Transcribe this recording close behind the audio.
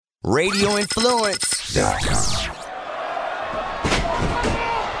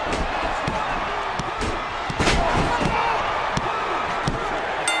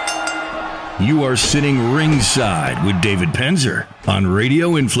You are sitting ringside with David Penzer on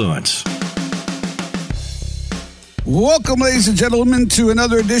Radio Influence. Welcome, ladies and gentlemen, to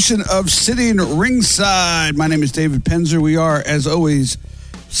another edition of Sitting Ringside. My name is David Penzer. We are, as always,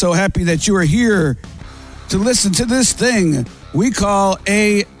 so happy that you are here to listen to this thing we call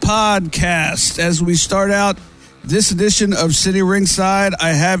a podcast. As we start out this edition of Sitting Ringside, I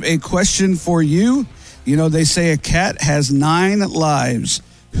have a question for you. You know, they say a cat has 9 lives.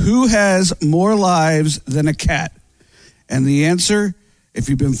 Who has more lives than a cat? And the answer, if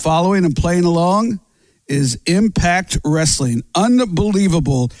you've been following and playing along, is Impact Wrestling.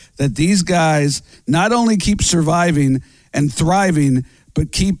 Unbelievable that these guys not only keep surviving and thriving,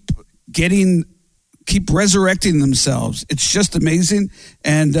 but keep resurrecting themselves. It's just amazing.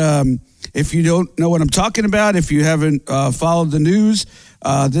 And if you don't know what I'm talking about, if you haven't followed the news,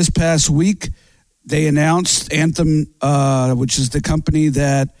 this past week, they announced Anthem, which is the company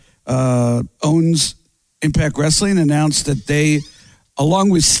that owns Impact Wrestling, announced that they, along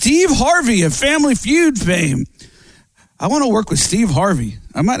with Steve Harvey of Family Feud fame, I want to work with Steve Harvey.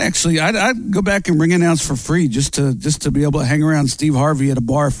 I might actually, I'd go back and ring announce for free just to be able to hang around Steve Harvey at a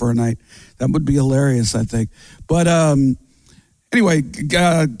bar for a night. That would be hilarious, I think. But anyway,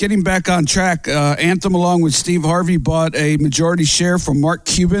 getting back on track, Anthem, along with Steve Harvey, bought a majority share from Mark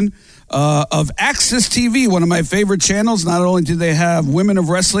Cuban of Access TV, one of my favorite channels. Not only do they have Women of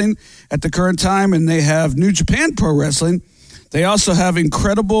Wrestling at the current time, and they have New Japan Pro Wrestling, they also have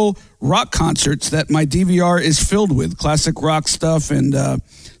incredible rock concerts that my DVR is filled with, classic rock stuff and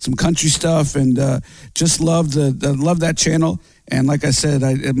some country stuff, and just love that channel. And like I said,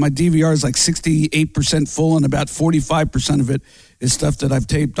 my DVR is like 68% full, and about 45% of it is stuff that I've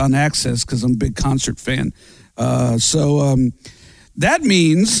taped on Access because I'm a big concert fan. That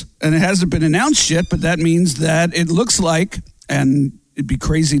means, and it hasn't been announced yet, but that means that it looks like, and it'd be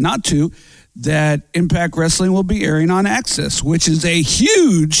crazy not to, that Impact Wrestling will be airing on Access, which is a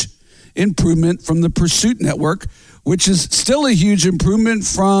huge improvement from the Pursuit Network, which is still a huge improvement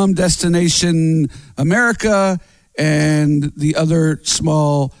from Destination America and the other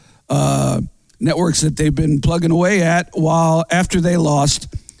small networks that they've been plugging away at after they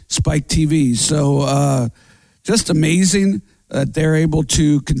lost Spike TV. So just amazing that they're able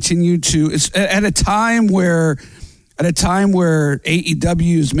to continue to, at a time where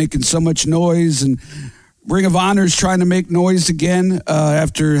AEW is making so much noise and Ring of Honor is trying to make noise again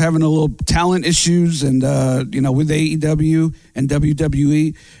after having a little talent issues and with AEW and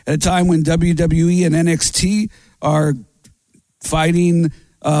WWE, at a time when WWE and NXT are fighting in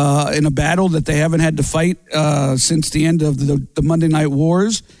a battle that they haven't had to fight since the end of the Monday Night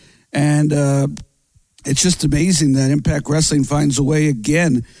Wars. And it's just amazing that Impact Wrestling finds a way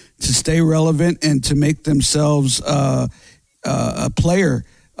again to stay relevant and to make themselves a player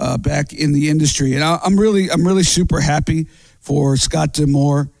back in the industry. And I'm really super happy for Scott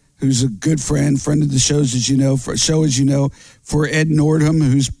D'Amore, who's a good friend of the shows, as you know, for Ed Nordham,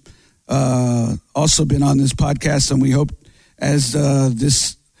 who's also been on this podcast, and we hope as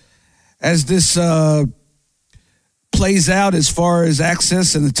this plays out as far as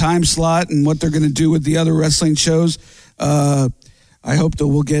Access and the time slot and what they're going to do with the other wrestling shows, I hope that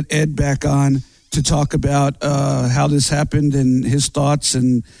we'll get Ed back on to talk about how this happened and his thoughts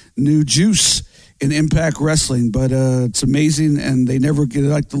and new juice in Impact Wrestling. But it's amazing, and they never get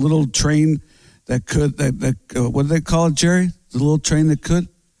like the little train that could, what do they call it, Jerry? The little train that could?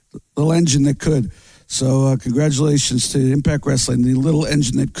 The little engine that could. So congratulations to Impact Wrestling, the little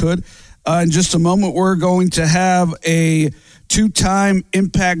engine that could. In just a moment, we're going to have a 2-time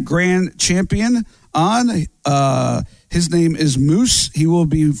Impact Grand Champion on. His name is Moose. He will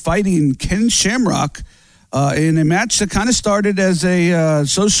be fighting Ken Shamrock in a match that kind of started as a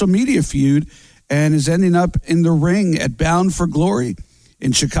social media feud and is ending up in the ring at Bound for Glory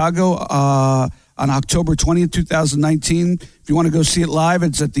in Chicago on October 20th, 2019. If you want to go see it live,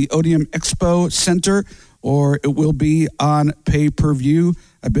 it's at the Odeum Expo Center, or it will be on pay-per-view.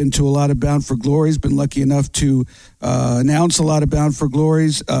 I've been to a lot of Bound for Glories, been lucky enough to announce a lot of Bound for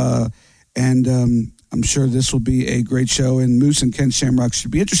Glories, and I'm sure this will be a great show, and Moose and Ken Shamrock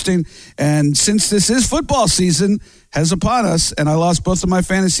should be interesting. And since this is football season has upon us, and I lost both of my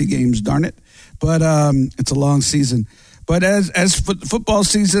fantasy games, darn it, but it's a long season. But as football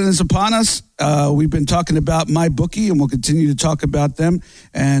season is upon us, we've been talking about MyBookie, and we'll continue to talk about them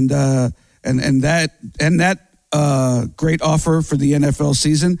and that great offer for the NFL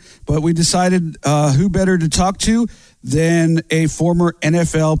season. But we decided who better to talk to than a former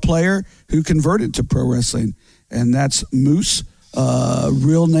NFL player who converted to pro wrestling, and that's Moose.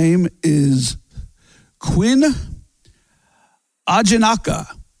 Real name is Quinn Ajanaka.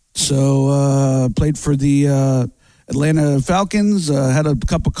 So played for the Atlanta Falcons, had a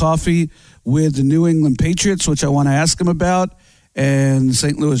cup of coffee with the New England Patriots, which I want to ask him about, and the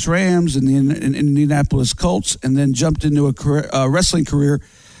St. Louis Rams and the Indianapolis Colts, and then jumped into a wrestling career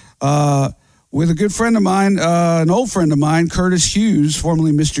with a good friend of mine, an old friend of mine, Curtis Hughes,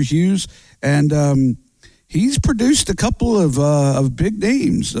 formerly Mr. Hughes, and he's produced a couple of big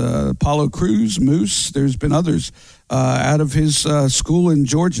names, Apollo Crews, Moose. There's been others out of his school in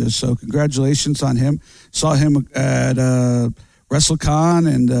Georgia, so congratulations on him. Saw him at WrestleCon,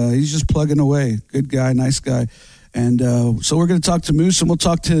 and he's just plugging away. Good guy, nice guy. And so we're going to talk to Moose, and we'll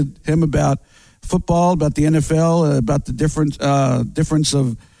talk to him about football, about the NFL, about the difference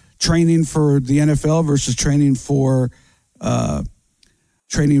of training for the NFL versus training for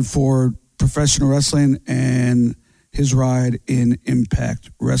professional wrestling, and his ride in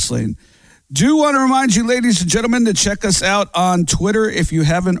Impact Wrestling. Do want to remind you, ladies and gentlemen, to check us out on Twitter if you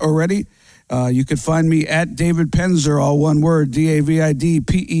haven't already. You can find me at David Penzer, all one word,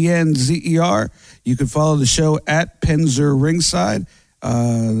 DavidPenzer. You can follow the show at Penzer Ringside.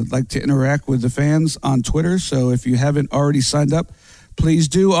 I'd like to interact with the fans on Twitter, so if you haven't already signed up, please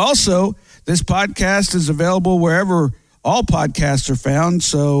do. Also, this podcast is available wherever all podcasts are found,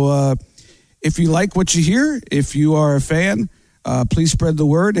 so if you like what you hear, if you are a fan, please spread the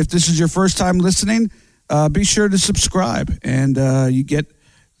word. If this is your first time listening, be sure to subscribe, and you get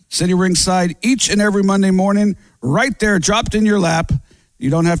City Ringside each and every Monday morning right there, dropped in your lap. You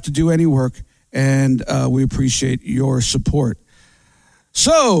don't have to do any work, and we appreciate your support.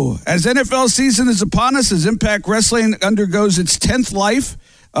 So, as NFL season is upon us, as Impact Wrestling undergoes its 10th life,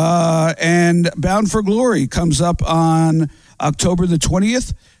 and Bound for Glory comes up on October the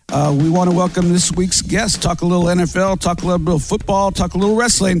 20th, we want to welcome this week's guest, talk a little NFL, talk a little bit of football, talk a little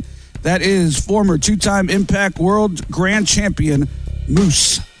wrestling. That is former two-time Impact World Grand Champion,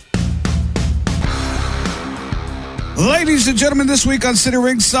 Moose. Ladies and gentlemen, this week on City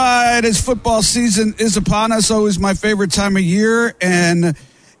Ringside, as football season is upon us, always my favorite time of year, and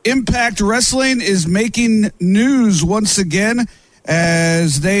Impact Wrestling is making news once again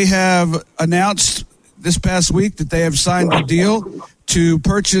as they have announced this past week that they have signed a deal to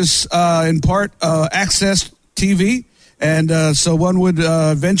purchase, in part, Access TV. And so one would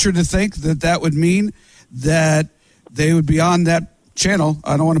venture to think that would mean that they would be on that channel.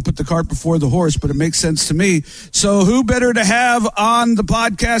 I don't want to put the cart before the horse, but it makes sense to me. So who better to have on the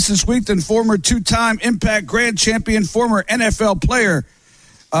podcast this week than former two-time Impact Grand Champion, former NFL player,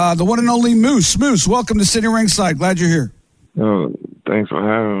 the one and only Moose. Moose, welcome to City Ringside. Glad you're here. Oh, thanks for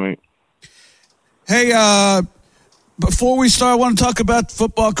having me. Hey, before we start, I want to talk about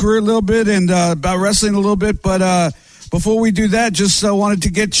football career a little bit and about wrestling a little bit. But before we do that, just wanted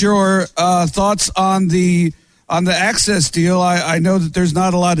to get your thoughts on the Access deal. I know that there's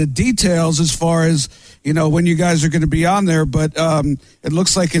not a lot of details as far as, when you guys are going to be on there, but it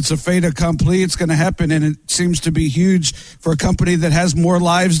looks like it's a fait accompli. It's going to happen, and it seems to be huge for a company that has more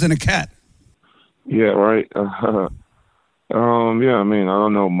lives than a cat. Yeah, right. Yeah, I mean, I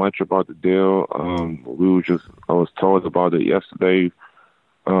don't know much about the deal. I was told about it yesterday,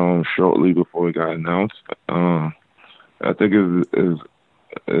 shortly before it got announced. I think it's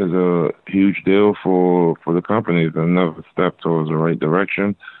a huge deal for the company. It's another step towards the right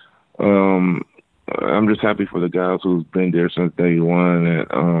direction. I'm just happy for the guys who's been there since day one.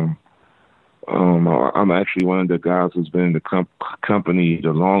 And I'm actually one of the guys who's been in the company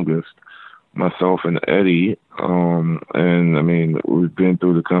the longest, myself and Eddie. And I mean, we've been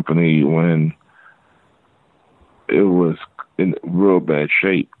through the company when it was in real bad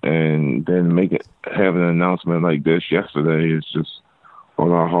shape, and then have an announcement like this yesterday is just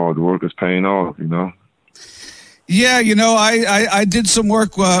all our hard work is paying off, Yeah, I did some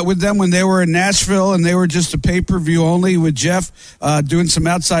work with them when they were in Nashville, and they were just a pay-per-view only with Jeff, doing some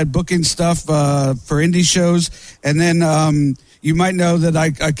outside booking stuff for indie shows. And then you might know that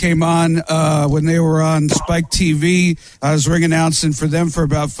I came on when they were on Spike TV. I was ring announcing for them for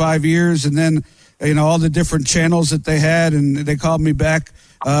about 5 years, and then all the different channels that they had, and they called me back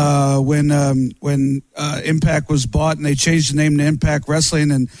when Impact was bought, and they changed the name to Impact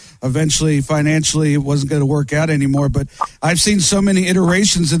Wrestling, and eventually financially it wasn't going to work out anymore. But I've seen so many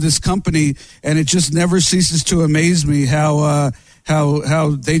iterations of this company, and it just never ceases to amaze me how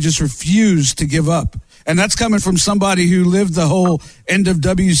they just refuse to give up. And that's coming from somebody who lived the whole end of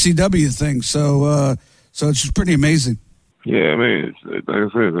WCW thing. So it's just pretty amazing. Yeah, I mean, like I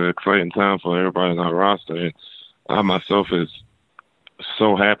said, it's an exciting time for everybody in our roster. I myself is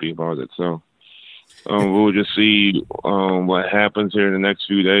so happy about it. So we'll just see what happens here in the next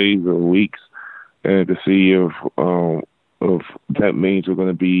few days or weeks, and to see if that means we're going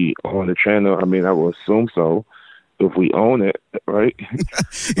to be on the channel. I mean, I will assume so if we own it, right?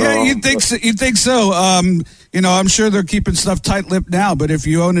 Yeah, you'd think so. You'd think so. I'm sure they're keeping stuff tight-lipped now, but if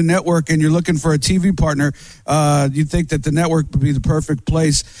you own a network and you're looking for a TV partner, you'd think that the network would be the perfect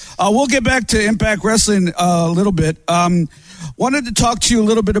place. We'll get back to Impact Wrestling a little bit. Wanted to talk to you a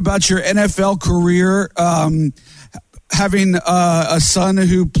little bit about your NFL career. Having a son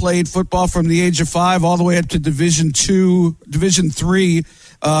who played football from the age of 5 all the way up to Division 2, Division 3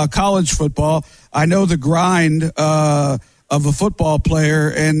 college football. I know the grind of a football player.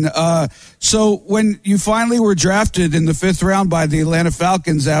 And so when you finally were drafted in the 5th round by the Atlanta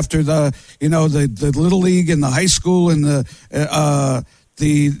Falcons after the Little League and the high school and the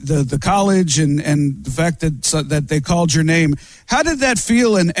college and the fact that they called your name, how did that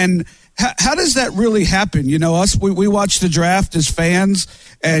feel? And how does that really happen? We watch the draft as fans,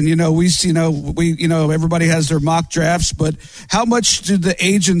 and everybody has their mock drafts. But how much did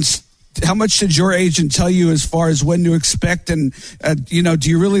your agent tell you as far as when to expect? And do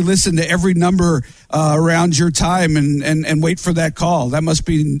you really listen to every number around your time and wait for that call? That must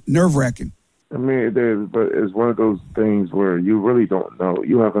be nerve-wracking. I mean, it is, but it's one of those things where you really don't know.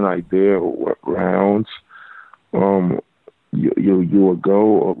 You have an idea of what rounds you will go,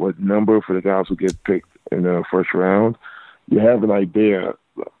 or what number for the guys who get picked in the first round. You have an idea,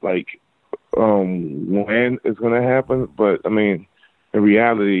 like when it's going to happen, but I mean, in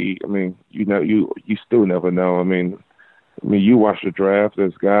reality, I mean, you still never know. I mean, you watch the draft.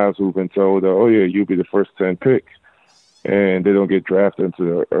 There's guys who've been told, "Oh yeah, you'll be the first 10 pick," and they don't get drafted into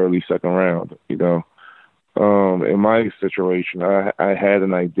the early second round. In my situation, I had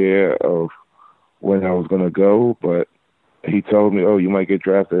an idea of when I was going to go, but he told me, "Oh, you might get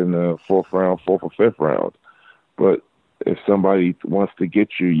drafted in the 4th or 5th round." But if somebody wants to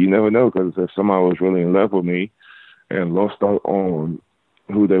get you, you never know, because if somebody was really in love with me and lost out on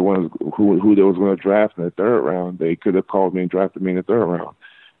who they was going to draft in the 3rd round, they could have called me and drafted me in the 3rd round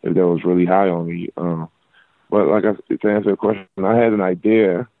if that was really high on me. But to answer your question, I had an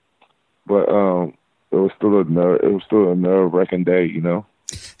idea, but it was still a nerve-wracking day,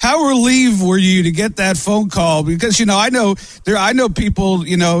 How relieved were you to get that phone call? Because I know people,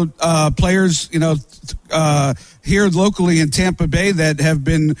 players, here locally in Tampa Bay that have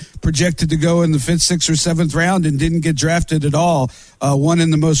been projected to go in the 5th, 6th, or 7th round and didn't get drafted at all. One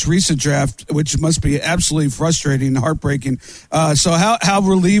in the most recent draft, which must be absolutely frustrating and heartbreaking. So how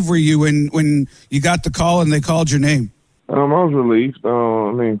relieved were you when you got the call and they called your name? I was relieved.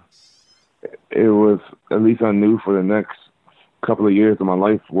 I mean, it was, at least I knew for the next couple of years of my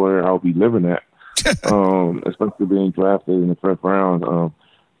life where I'll be living at, especially being drafted in the 5th round.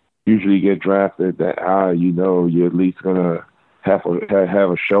 Usually get drafted that high, you're at least gonna have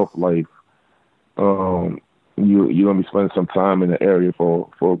a shelf life. You're gonna be spending some time in the area for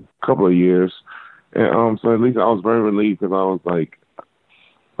a couple of years, and so at least I was very relieved, because I was like,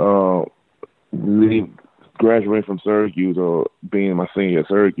 graduating from Syracuse or being my senior at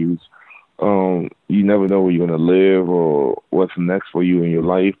Syracuse. You never know where you're going to live or what's next for you in your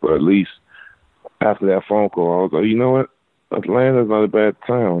life. But at least after that phone call, I was like, you know what? Atlanta's not a bad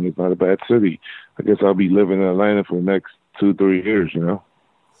town. It's not a bad city. I guess I'll be living in Atlanta for the next 2-3 years,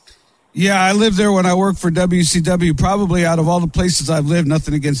 Yeah, I lived there when I worked for WCW. Probably out of all the places I've lived,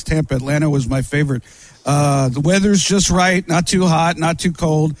 nothing against Tampa, Atlanta was my favorite. The weather's just right, not too hot, not too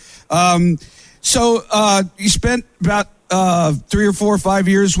cold. So you spent about 3 or 4 or 5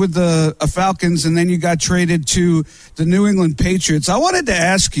 years with the Falcons, and then you got traded to the New England Patriots. I wanted to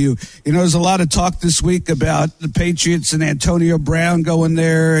ask you, there's a lot of talk this week about the Patriots and Antonio Brown going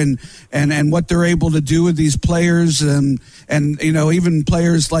there and what they're able to do with these players, and even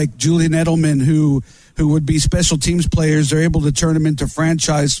players like Julian Edelman who would be special teams players. They're able to turn them into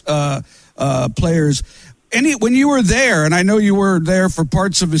franchise players. When you were there, and I know you were there for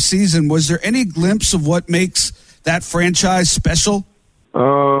parts of a season, was there any glimpse of what makes that franchise special?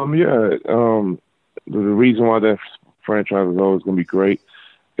 The reason why that franchise is always going to be great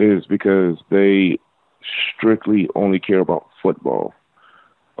is because they strictly only care about football.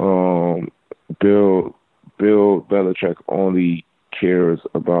 Bill Belichick only cares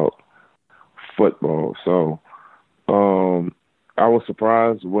about football. So I was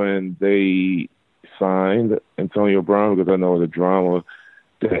surprised when they signed Antonio Brown, because I know the drama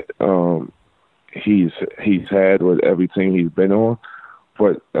that he's had with every team he's been on.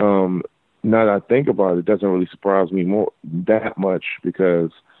 But now that I think about it doesn't really surprise me that much,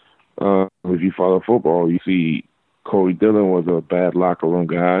 because if you follow football, you see Corey Dillon was a bad locker room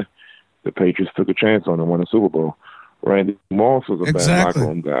guy. The Patriots took a chance on him, won a Super Bowl. Randy Moss was a bad locker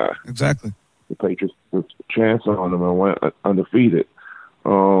room guy. Exactly. The Patriots took a chance on him and went undefeated.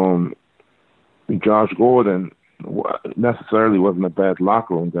 Josh Gordon necessarily wasn't a bad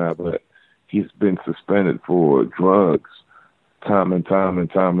locker room guy, but he's been suspended for drugs time and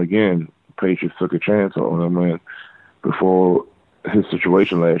time again. Patriots took a chance on him, and before his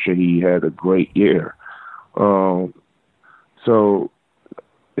situation last year, he had a great year. So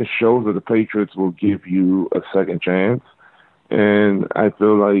it shows that the Patriots will give you a second chance, and I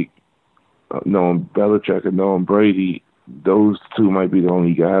feel like knowing Belichick and knowing Brady, those two might be the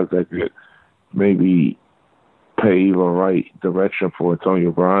only guys that could maybe pave a right direction for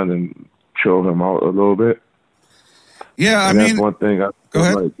Antonio Brown and chill him out a little bit. Yeah, and that's one thing I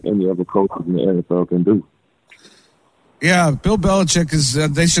feel like any other coaches in the NFL can do. Yeah, Bill Belichick is,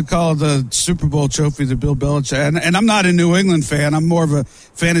 they should call the Super Bowl trophy the Bill Belichick. And I'm not a New England fan. I'm more of a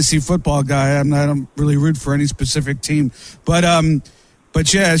fantasy football guy. I don't really root for any specific team. But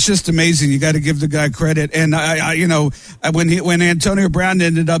yeah, it's just amazing. You got to give the guy credit. And when Antonio Brown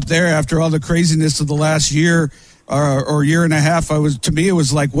ended up there after all the craziness of the last year or year and a half, to me it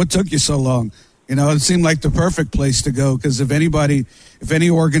was like, what took you so long? It seemed like the perfect place to go because if any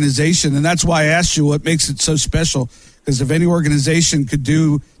organization, and that's why I asked you what makes it so special. Because if any organization could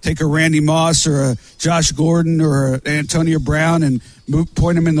take a Randy Moss or a Josh Gordon or a Antonio Brown and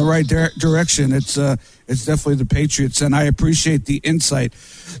point them in the right direction, it's definitely the Patriots, and I appreciate the insight.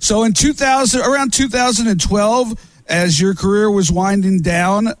 So around 2012, as your career was winding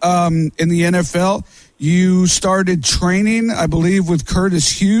down in the NFL, you started training, I believe, with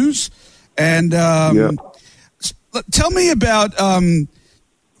Curtis Hughes. And tell me about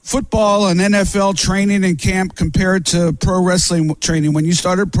football and NFL training and camp compared to pro wrestling training. When you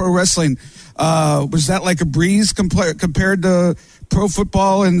started pro wrestling, was that like a breeze compared to pro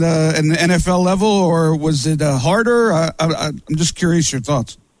football and the NFL level, or was it harder? I'm just curious your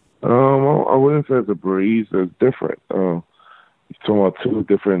thoughts. I wouldn't say it's a breeze. It's different. You're talking about two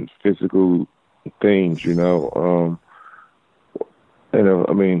different physical things, so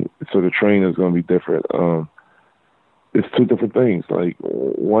the training is going to be different. It's two different things. Like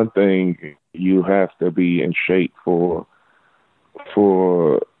one thing, you have to be in shape for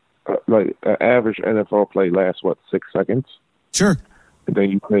like an average NFL play lasts 6 seconds. Sure. And then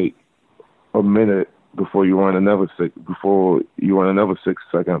you take a minute before you run another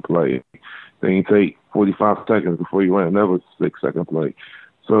 6-second play. Then you take 45 seconds before you run another 6-second play.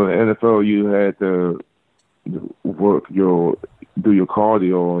 So in the NFL, you had to do your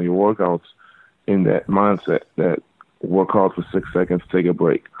cardio and your workouts in that mindset that work hard for 6 seconds, take a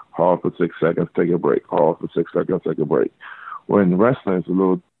break. Hard for 6 seconds, take a break. Hard for 6 seconds, take a break. When wrestling is a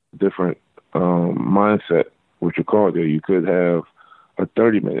little different mindset with your cardio. You could have a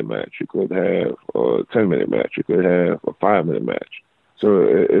 30-minute match. You could have a 10-minute match. You could have a 5-minute match.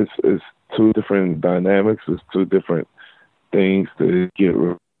 So it's two different dynamics. It's two different things to get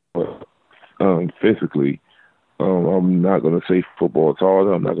physically. I'm not going to say football is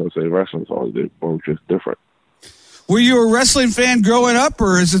harder. I'm not going to say wrestling is harder. They're both just different. Were you a wrestling fan growing up,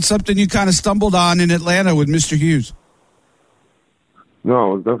 or is it something you kind of stumbled on in Atlanta with Mr. Hughes?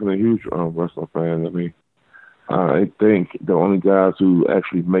 No, I was definitely a huge wrestling fan. I mean, I think the only guys who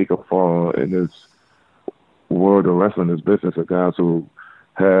actually make a fall in this world of wrestling, this business, are guys who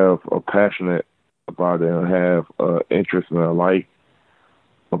have a passionate about it and have an interest in their life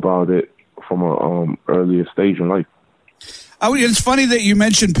about it from an earlier stage in life. It's funny that you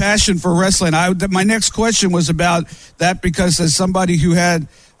mentioned passion for wrestling. My next question was about that because as somebody who had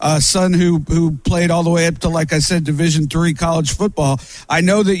a son who played all the way up to, like I said, Division III college football, I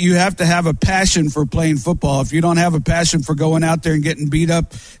know that you have to have a passion for playing football. If you don't have a passion for going out there and getting beat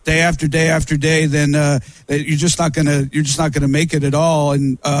up day after day after day, then you're just not gonna make it at all.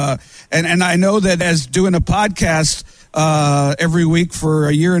 And I know that as doing a podcast every week for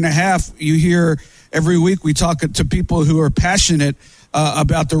a year and a half, you hear. Every week we talk to people who are passionate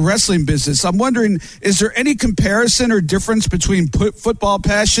about the wrestling business. I'm wondering, is there any comparison or difference between football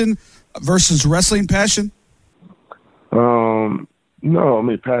passion versus wrestling passion? No, I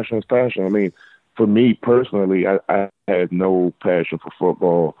mean, passion is passion. I mean, for me personally, I had no passion for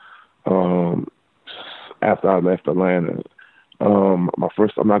football after I left Atlanta. I'll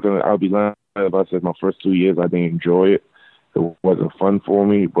be lying if I said my first 2 years I didn't enjoy it. It wasn't fun for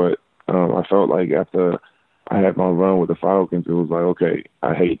me, but I felt like after I had my run with the Falcons, it was like, okay,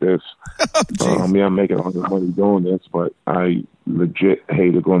 I hate this. I'm making a lot of money doing this, but I legit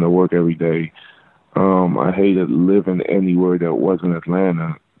hated going to work every day. I hated living anywhere that wasn't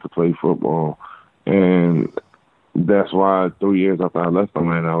Atlanta to play football. And that's why 3 years after I left the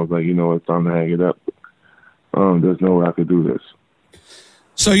man, I was like, it's time to hang it up. There's no way I could do this.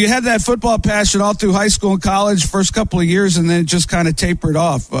 So you had that football passion all through high school and college, first couple of years, and then it just kind of tapered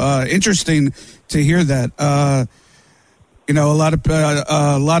off. Interesting to hear that. A lot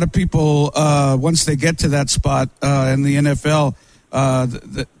of people once they get to that spot in the NFL,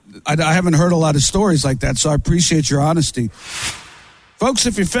 I haven't heard a lot of stories like that. So I appreciate your honesty, folks.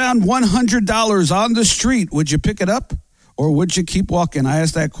 If you found $100 on the street, would you pick it up? Or would you keep walking? I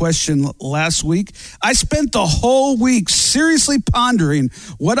asked that question last week. I spent the whole week seriously pondering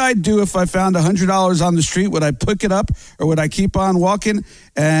what I'd do if I found $100 on the street. Would I pick it up or would I keep on walking?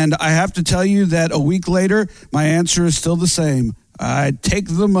 And I have to tell you that a week later, my answer is still the same. I'd take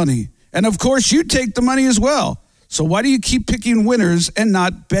the money. And of course, you take the money as well. So why do you keep picking winners and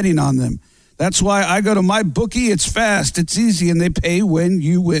not betting on them? That's why I go to my bookie. It's fast, it's easy, and they pay when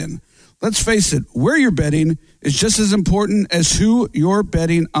you win. Let's face it, where you're betting is just as important as who you're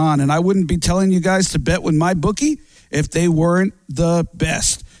betting on. And I wouldn't be telling you guys to bet with my bookie if they weren't the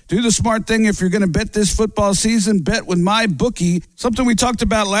best. Do the smart thing if you're going to bet this football season. Bet with my bookie. Something we talked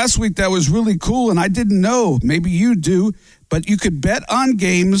about last week that was really cool, and I didn't know. Maybe you do, but you could bet on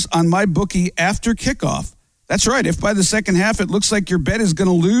games on my bookie after kickoff. That's right. If by the second half it looks like your bet is going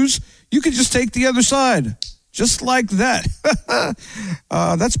to lose, you could just take the other side. Just like that.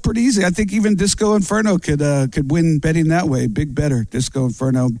 That's pretty easy. I think even Disco Inferno could win betting that way. Big better, Disco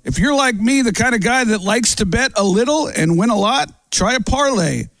Inferno. If you're like me, the kind of guy that likes to bet a little and win a lot, try a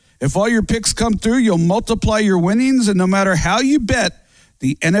parlay. If all your picks come through, you'll multiply your winnings, and no matter how you bet,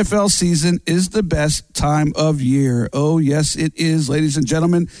 the NFL season is the best time of year. Oh, yes, it is, ladies and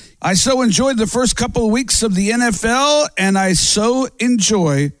gentlemen. I so enjoyed the first couple of weeks of the NFL, and I so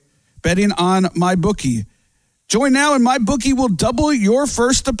enjoy betting on my bookie. Join now and MyBookie will double your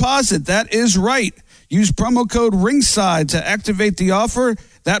first deposit. That is right. Use promo code Ringside to activate the offer.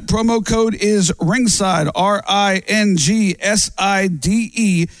 That promo code is Ringside, Ringside,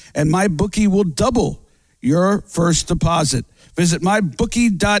 and MyBookie will double your first deposit. Visit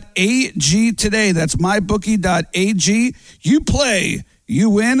mybookie.ag today. That's mybookie.ag. You play, you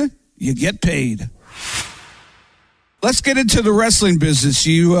win, you get paid. Let's get into the wrestling business.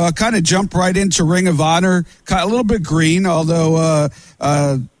 You kind of jump right into Ring of Honor, a little bit green, although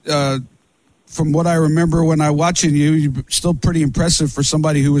from what I remember when I watching you, you're still pretty impressive for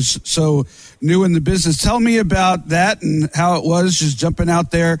somebody who was so new in the business. Tell me about that and how it was just jumping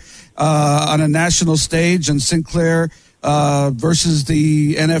out there on a national stage on Sinclair versus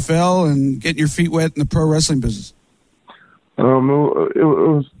the NFL and getting your feet wet in the pro wrestling business. It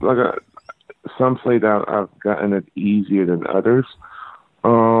was like some say that I've gotten it easier than others,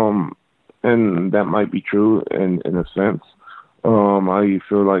 and that might be true in a sense. I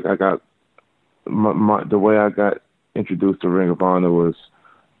feel like I got the way I got introduced to Ring of Honor was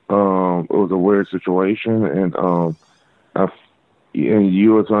it was a weird situation, and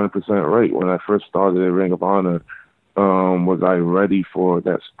you was 100% right. When I first started at Ring of Honor, was I ready for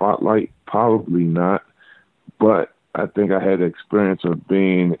that spotlight? Probably not, but I think I had the experience of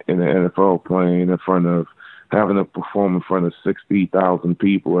being in the NFL, playing in front of, having to perform in front of 60,000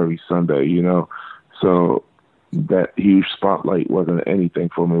 people every Sunday, So that huge spotlight wasn't anything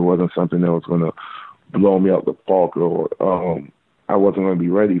for me. It wasn't something that was going to blow me out the park or I wasn't going to be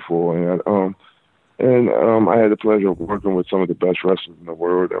ready for. And I had the pleasure of working with some of the best wrestlers in the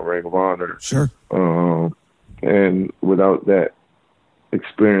world at Ring of Honor. Sure. And without that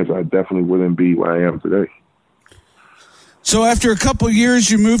experience, I definitely wouldn't be where I am today. So after a couple of years,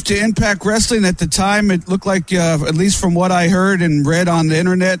 you moved to Impact Wrestling. At the time, it looked like, at least from what I heard and read on the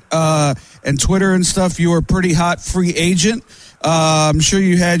internet and Twitter and stuff, you were a pretty hot free agent. I'm sure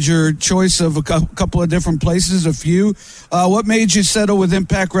you had your choice of a couple of different places, a few. What made you settle with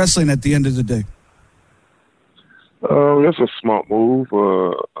Impact Wrestling at the end of the day? That's a smart move.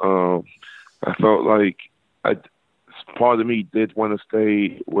 I felt like part of me did want to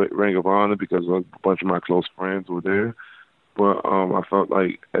stay with Ring of Honor because a bunch of my close friends were there. But I felt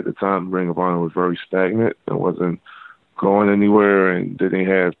like at the time Ring of Honor was very stagnant and wasn't going anywhere and didn't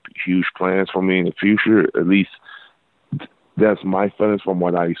have huge plans for me in the future. At least that's my feelings from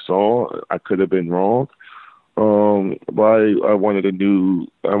what I saw. I could have been wrong. But I wanted to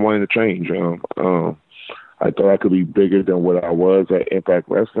change. I thought I could be bigger than what I was at Impact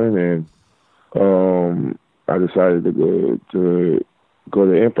Wrestling, and I decided to go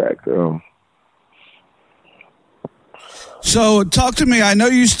to Impact. So talk to me. I know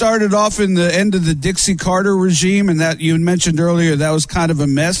you started off in the end of the Dixie Carter regime, and that you mentioned earlier that was kind of a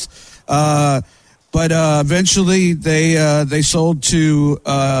mess. But eventually they sold to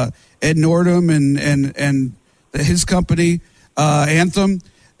Ed Nordum and his company, Anthem.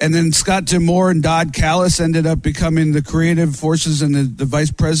 And then Scott Demore and Dodd Callis ended up becoming the creative forces and the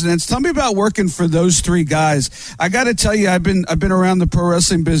vice presidents. Tell me about working for those three guys. I got to tell you, I've been around the pro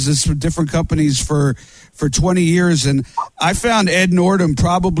wrestling business for different companies for 20 years, and I found Ed Nordum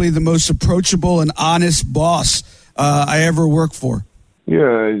probably the most approachable and honest boss I ever worked for.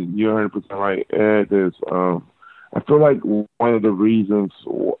 Yeah, you're 100% right. Ed is. I feel like one of the reasons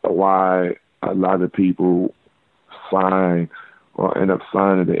why a lot of people sign or end up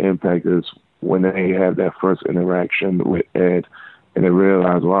signing the Impact is when they have that first interaction with Ed and they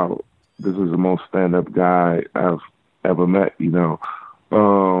realize, wow, this is the most stand-up guy I've ever met,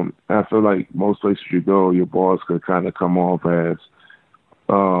 I feel like most places you go, your boss could kind of come off as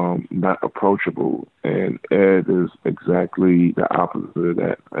not approachable, and Ed is exactly the opposite of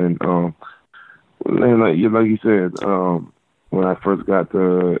that. And like you said, when I first got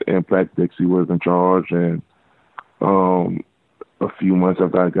to Impact, Dixie was in charge, and a few months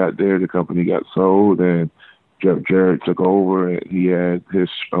after I got there, the company got sold, and Jeff Jarrett took over, and he had his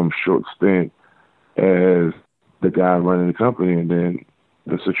short stint as the guy running the company, and then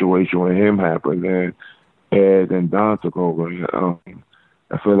the situation with him happened, and Ed and Don took over.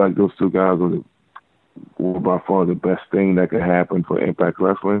 I feel like those two guys were by far the best thing that could happen for Impact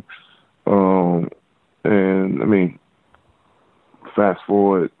Wrestling. And I mean, fast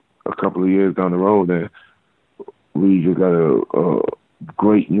forward a couple of years down the road, and we just got a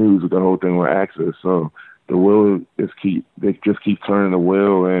great news with the whole thing with Access. So the wheel they just keep turning the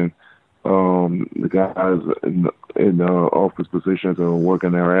wheel, and the guys in office positions are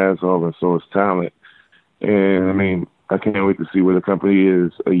working their ass off, and so is talent. And I mean, I can't wait to see where the company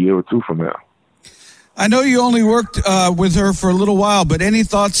is a year or two from now. I know you only worked with her for a little while, but any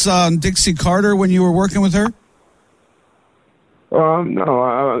thoughts on Dixie Carter when you were working with her?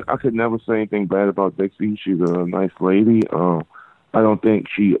 No, I could never say anything bad about Dixie. She's a nice lady. I don't think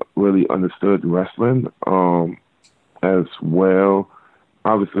she really understood wrestling as well,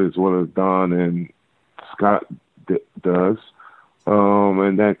 obviously as well as Don and Scott does.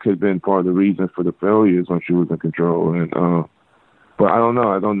 And that could have been part of the reason for the failures when she was in control. And but I don't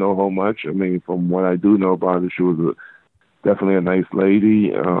know. I don't know how much. I mean, from what I do know about her, she was definitely a nice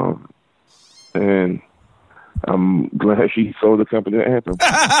lady. And I'm glad she sold the company to Anthem.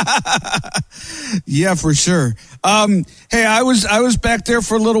 Yeah, for sure. Hey, I was back there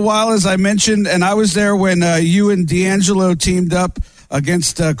for a little while, as I mentioned, and I was there when you and D'Angelo teamed up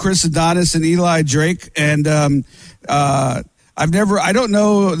against Chris Adonis and Eli Drake. And I don't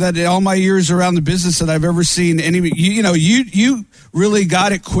know that in all my years around the business that I've ever seen any. You really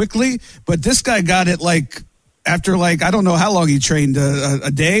got it quickly, but this guy got it after I don't know how long he trained,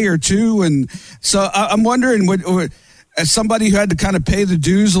 a day or two. And so I'm wondering, as somebody who had to kind of pay the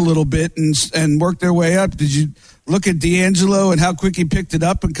dues a little bit and work their way up, did you look at D'Angelo and how quick he picked it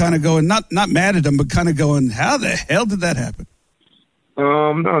up and kind of going, not mad at him, but kind of going, how the hell did that happen?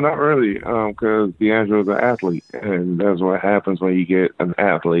 No, not really, because D'Angelo's an athlete, and that's what happens when you get an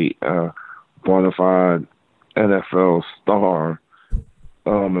athlete, bona fide NFL star,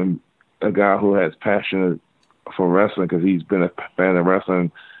 and a guy who has passion for wrestling, because he's been a fan of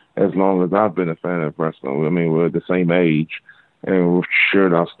wrestling as long as I've been a fan of wrestling. I mean, we're the same age, and we've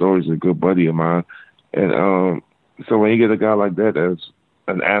shared our stories. A good buddy of mine, and so when you get a guy like that as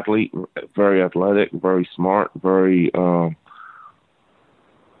an athlete, very athletic, very smart, very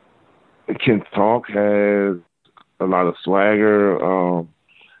can talk, has a lot of swagger,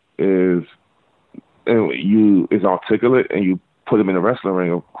 is articulate, and you put him in the wrestling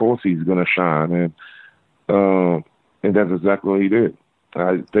ring, of course he's going to shine, and that's exactly what he did.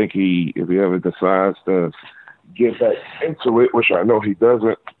 I think if he ever decides to get back into it, which I know he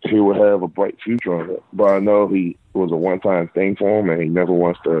doesn't, he will have a bright future on it. But I know he was a one-time thing for him, and he never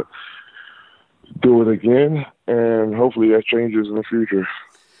wants to do it again, and hopefully that changes in the future.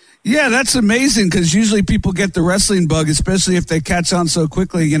 Yeah, that's amazing, because usually people get the wrestling bug, especially if they catch on so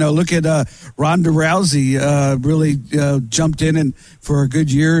quickly. Look at Ronda Rousey, really jumped in and for a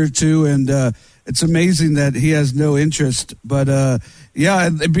good year or two, and it's amazing that he has no interest. But yeah,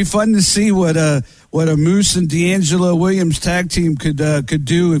 it'd be fun to see what a Moose and D'Angelo Williams tag team could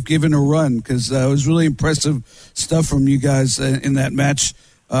do if given a run, because it was really impressive stuff from you guys in that match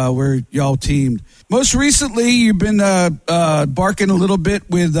where y'all teamed. Most recently, you've been barking a little bit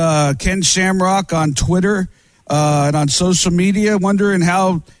with Ken Shamrock on Twitter and on social media, wondering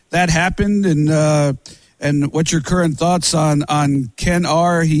how that happened and what your current thoughts on Ken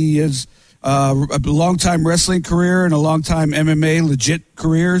are. He is a long-time wrestling career and a long-time MMA legit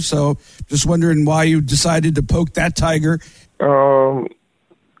career, so just wondering why you decided to poke that tiger.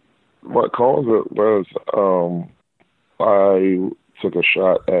 what caused it was I took a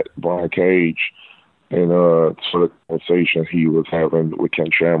shot at Brian Cage in a sort of conversation he was having with Ken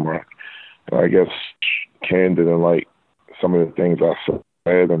Shamrock. And I guess Ken didn't like some of the things I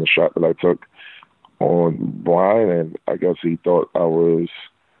said and the shot that I took on Brian, and I guess he thought I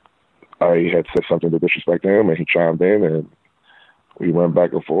had said something to disrespect him, and he chimed in, and we went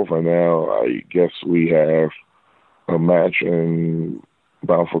back and forth, and now I guess we have a match in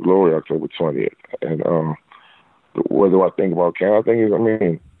Bound for Glory October 20th. And what do I think about Ken? I think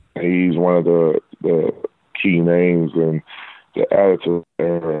he's one of the key names in the Attitude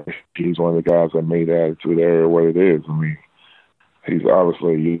Era. He's one of the guys that made the Attitude Era what it is. I mean, he's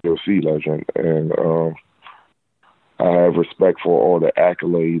obviously a UFC legend, and I have respect for all the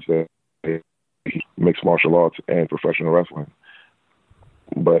accolades that mixed martial arts and professional wrestling.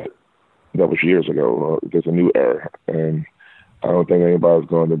 But that was years ago. There's a new era, and I don't think anybody's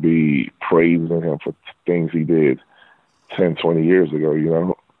going to be praising him for things he did 10, 20 years ago, you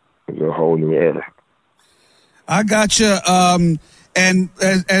know? It's a whole new era. I gotcha. And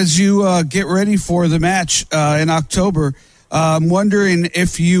as you get ready for the match in October, I'm wondering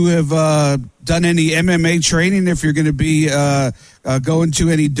if you have done any MMA training, if you're going to be going to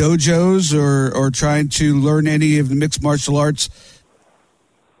any dojos or trying to learn any of the mixed martial arts.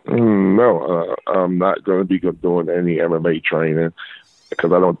 No, I'm not going to be doing any MMA training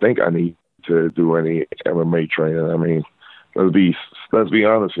because I don't think I need to do any MMA training. I mean, let's be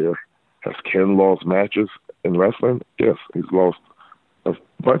honest here. Has Ken lost matches in wrestling? Yes, he's lost a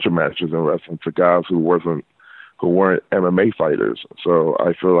bunch of matches in wrestling to guys who weren't MMA fighters. So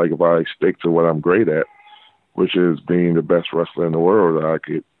I feel like if I stick to what I'm great at, which is being the best wrestler in the world, I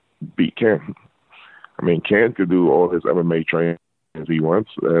could beat Ken. I mean, Ken could do all his MMA training if he wants.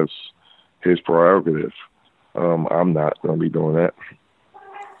 That's his prerogative. I'm not going to be doing that.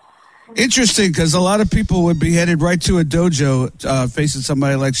 Interesting, because a lot of people would be headed right to a dojo facing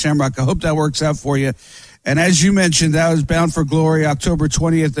somebody like Shamrock. I hope that works out for you. And as you mentioned, that was Bound for Glory, October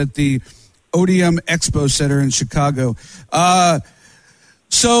 20th at the Odeum Expo Center in Chicago.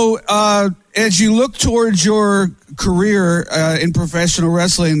 So as you look towards your career in professional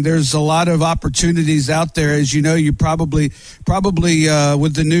wrestling, there's a lot of opportunities out there. As you know, you probably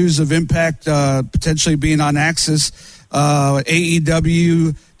with the news of Impact potentially being on Axis,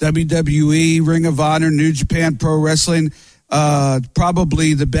 AEW, WWE, Ring of Honor, New Japan Pro Wrestling,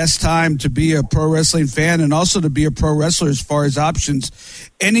 probably the best time to be a pro wrestling fan and also to be a pro wrestler as far as options.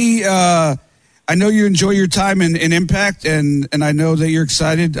 I know you enjoy your time in Impact, and I know that you're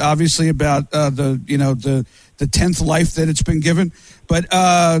excited, obviously, about the 10th life that it's been given. But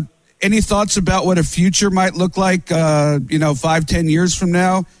any thoughts about what a future might look like, 5-10 years from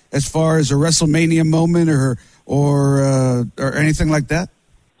now, as far as a WrestleMania moment or anything like that?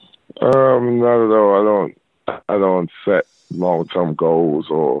 Not at all. I don't set long-term goals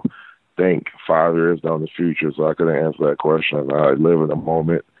or think 5 years down the future, so I couldn't answer that question. I live in the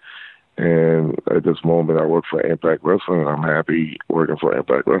moment. And at this moment, I work for Impact Wrestling, and I'm happy working for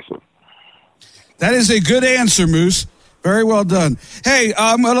Impact Wrestling. That is a good answer, Moose. Very well done. Hey,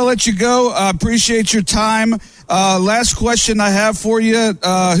 I'm going to let you go. Appreciate your time. Last question I have for you.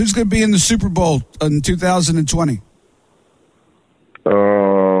 Who's going to be in the Super Bowl in 2020?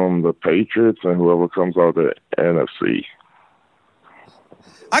 The Patriots and whoever comes out of the NFC.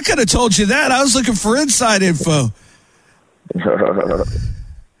 I could have told you that. I was looking for inside info.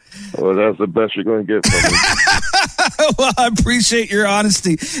 Well, that's the best you're going to get from me. Well, I appreciate your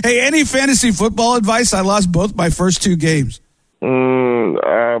honesty. Hey, any fantasy football advice? I lost both my first 2 games.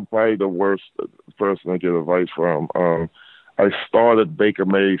 I'm probably the worst person to get advice from. I started Baker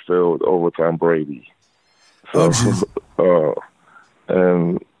Mayfield over Tom Brady. So,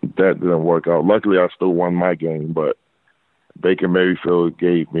 and that didn't work out. Luckily, I still won my game, but Baker Mayfield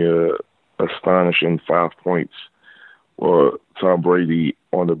gave me a astonishing 5 points. Well, Tom Brady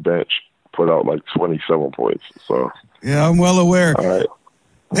on the bench put out like 27 points. So yeah, I'm well aware. All right.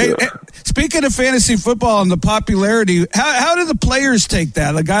 Hey, yeah. Speaking of fantasy football and the popularity, how do the players take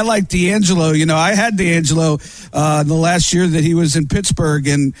that? A guy like D'Angelo, I had D'Angelo the last year that he was in Pittsburgh,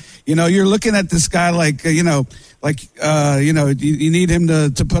 and you're looking at this guy like you need him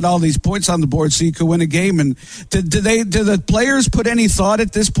to put all these points on the board so you could win a game. And do the players put any thought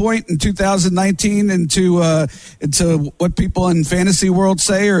at this point in 2019 into what people in fantasy world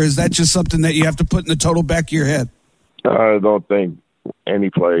say, or is that just something that you have to put in the total back of your head? I don't think any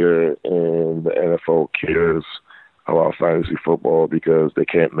player in the NFL cares about fantasy football because they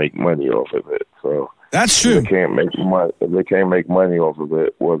can't make money off of it. So that's true. If they can't make money off of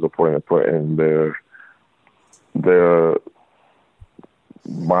it, what's the point of putting their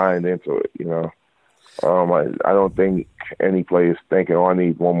buying into it, you know. I don't think any player's thinking, I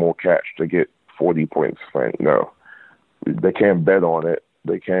need one more catch to get 40 points. No. They can't bet on it.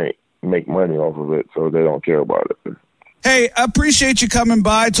 They can't make money off of it, so they don't care about it. Hey, I appreciate you coming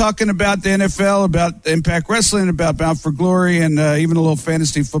by, talking about the NFL, about Impact Wrestling, about Bound for Glory, and even a little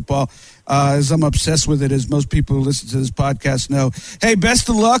fantasy football, as I'm obsessed with it, as most people who listen to this podcast know. Hey, best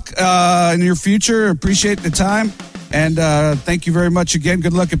of luck in your future. Appreciate the time. And thank you very much again.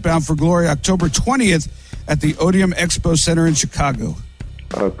 Good luck at Bound for Glory, October 20th at the Odeum Expo Center in Chicago.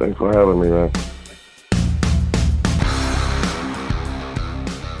 Thanks for having me, man.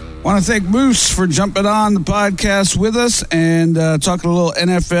 Want to thank Moose for jumping on the podcast with us and talking a little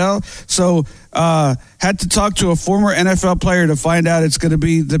NFL. So had to talk to a former NFL player to find out it's going to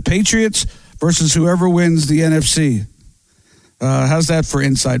be the Patriots versus whoever wins the NFC. How's that for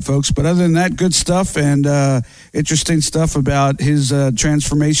insight, folks? But other than that, good stuff and interesting stuff about his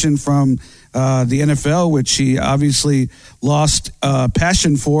transformation from the NFL, which he obviously lost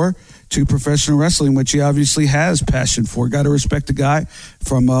passion for, to professional wrestling, which he obviously has passion for. Got to respect the guy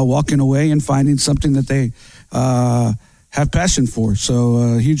from walking away and finding something that they have passion for.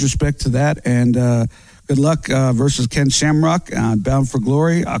 So huge respect to that. And good luck versus Ken Shamrock on Bound for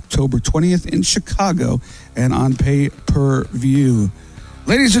Glory, October 20th in Chicago and on pay-per-view.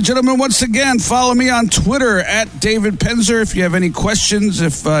 Ladies and gentlemen, once again, follow me on Twitter at David Penzer. If you have any questions,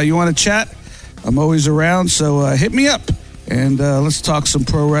 if you want to chat, I'm always around. So hit me up. And let's talk some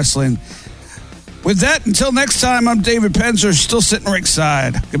pro wrestling. With that, until next time, I'm David Penzer, still sitting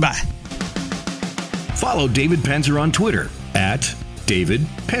ringside. Goodbye. Follow David Penzer on Twitter at David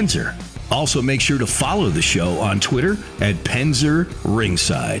Penzer. Also, make sure to follow the show on Twitter at Penzer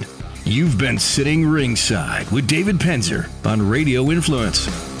Ringside. You've been sitting ringside with David Penzer on Radio Influence.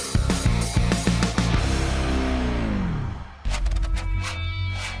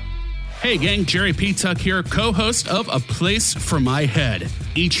 Hey gang, Jerry P. Tuck here, co-host of A Place for My Head.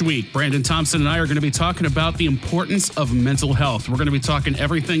 Each week, Brandon Thompson and I are going to be talking about the importance of mental health. We're going to be talking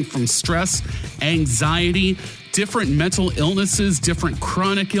everything from stress, anxiety, different mental illnesses, different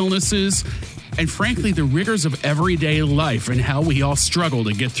chronic illnesses, and frankly, the rigors of everyday life and how we all struggle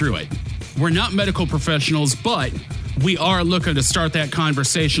to get through it. We're not medical professionals, but we are looking to start that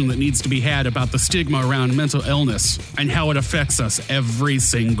conversation that needs to be had about the stigma around mental illness and how it affects us every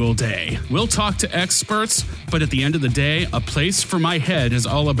single day. We'll talk to experts, but at the end of the day, A Place for My Head is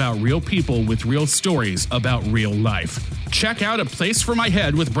all about real people with real stories about real life. Check out A Place for My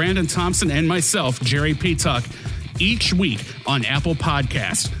Head with Brandon Thompson and myself, Jerry P. Tuck, each week on Apple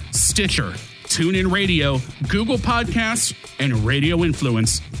Podcasts, Stitcher, TuneIn Radio, Google Podcasts, and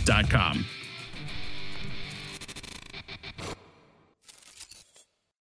RadioInfluence.com.